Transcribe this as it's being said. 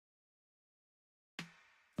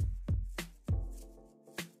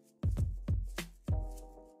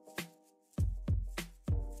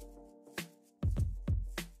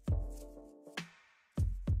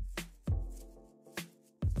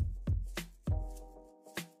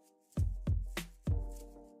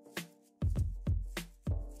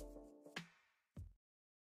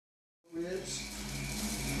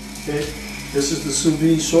Okay, this is the sous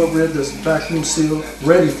vide short rib that's vacuum sealed,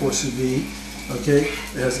 ready for sous vide. Okay,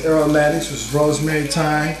 it has aromatics, which is rosemary,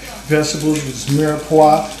 thyme, vegetables, which is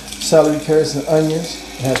mirepoix, celery, carrots, and onions.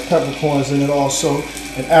 It has peppercorns in it also.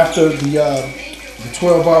 And after the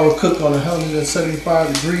 12-hour cook on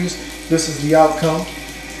 175 degrees, this is the outcome.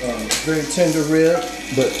 Very tender rib,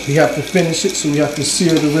 but we have to finish it, so we have to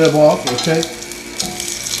sear the rib off. Okay,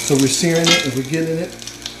 so we're searing it and we're getting it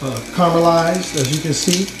caramelized. As you can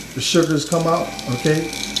see, the sugars come out. Okay,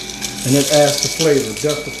 and it adds the flavor,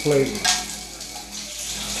 depth of flavor.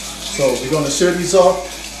 So we're going to sear these off,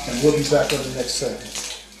 and we'll be back on the next segment.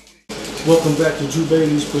 Welcome back to Drew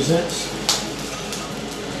Bailey's Presents.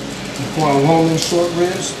 And for our Roman short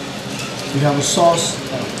ribs, we have a sauce,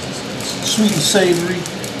 sweet and savory.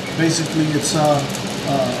 Basically, it's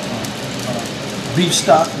beef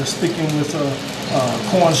stock that's thickened with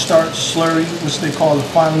cornstarch slurry, which they call a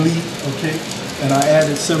fine leaf. Okay, and I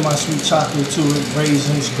added semi-sweet chocolate to it,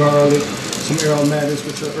 raisins, garlic, some aromatics,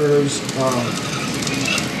 which are herbs.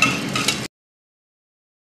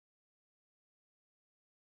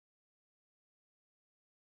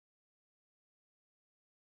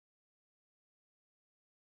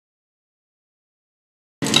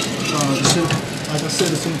 Like I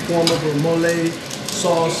said, it's in the form of a mole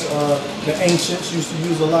sauce. The ancients used to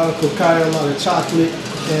use a lot of cacao, a lot of chocolate,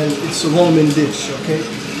 and it's a Roman dish, okay?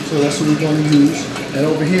 So that's what we're going to use. And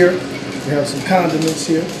over here, we have some condiments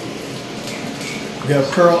here. We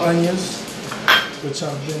have pearl onions, which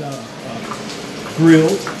have been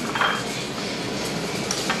grilled.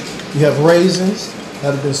 We have raisins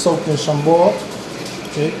that have been soaked in chambord,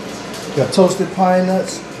 okay? We have toasted pine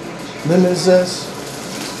nuts, lemon zest,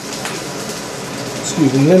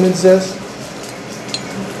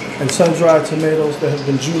 and sun-dried tomatoes that have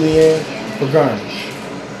been julienne for garnish.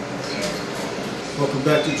 Welcome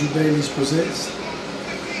back to Drew Bailey's Presents.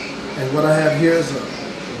 And what I have here is a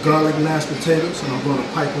garlic mashed potatoes, and I'm going to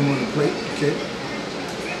pipe them on the plate, okay?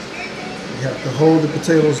 You have to hold the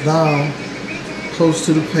potatoes down close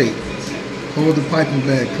to the plate. Hold the piping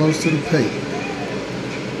bag close to the plate.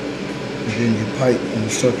 And then you pipe in a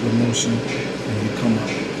circular motion and you come up.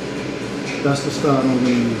 That's the style I'm going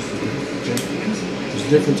to use today. Okay? There's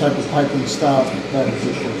different type of piping styles, but that is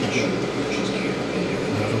it for today. I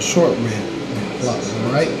have a short rib, plop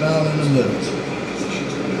right down in the middle.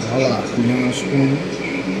 Voila, beyond spoon.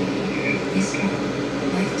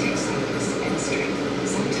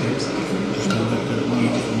 Just gonna let that run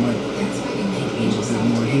off the mic. A little bit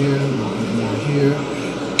more here, a little bit more here.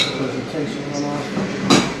 Presentation run off.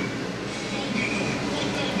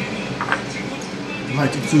 I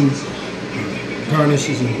like to do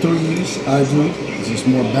garnishes in threes. I do, because it's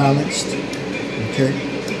more balanced. Okay?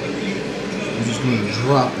 I'm just going to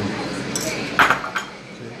drop them.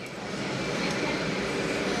 Okay.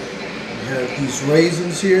 We have these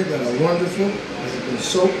raisins here that are wonderful. They have been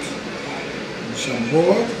soaked in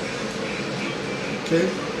chambord. Okay?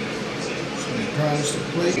 So we garnish the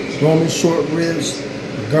plate. Roman short ribs,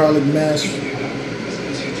 garlic mashed,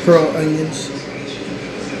 pearl onions,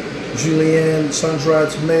 julienne, sun-dried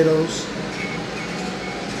tomatoes.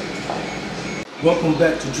 Welcome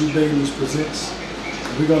back to Drew Bailey's Presents.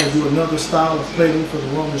 We're going to do another style of plating for the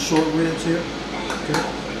Roman short ribs here. Okay.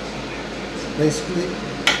 Basically,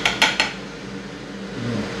 we're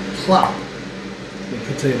going to plop the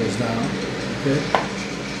potatoes down. Okay.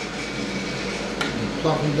 And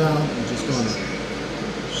plop them down. We're just going to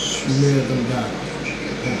smear them down.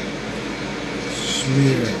 Okay.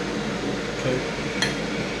 Smear. Okay.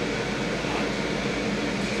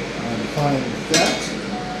 I'm fine with that.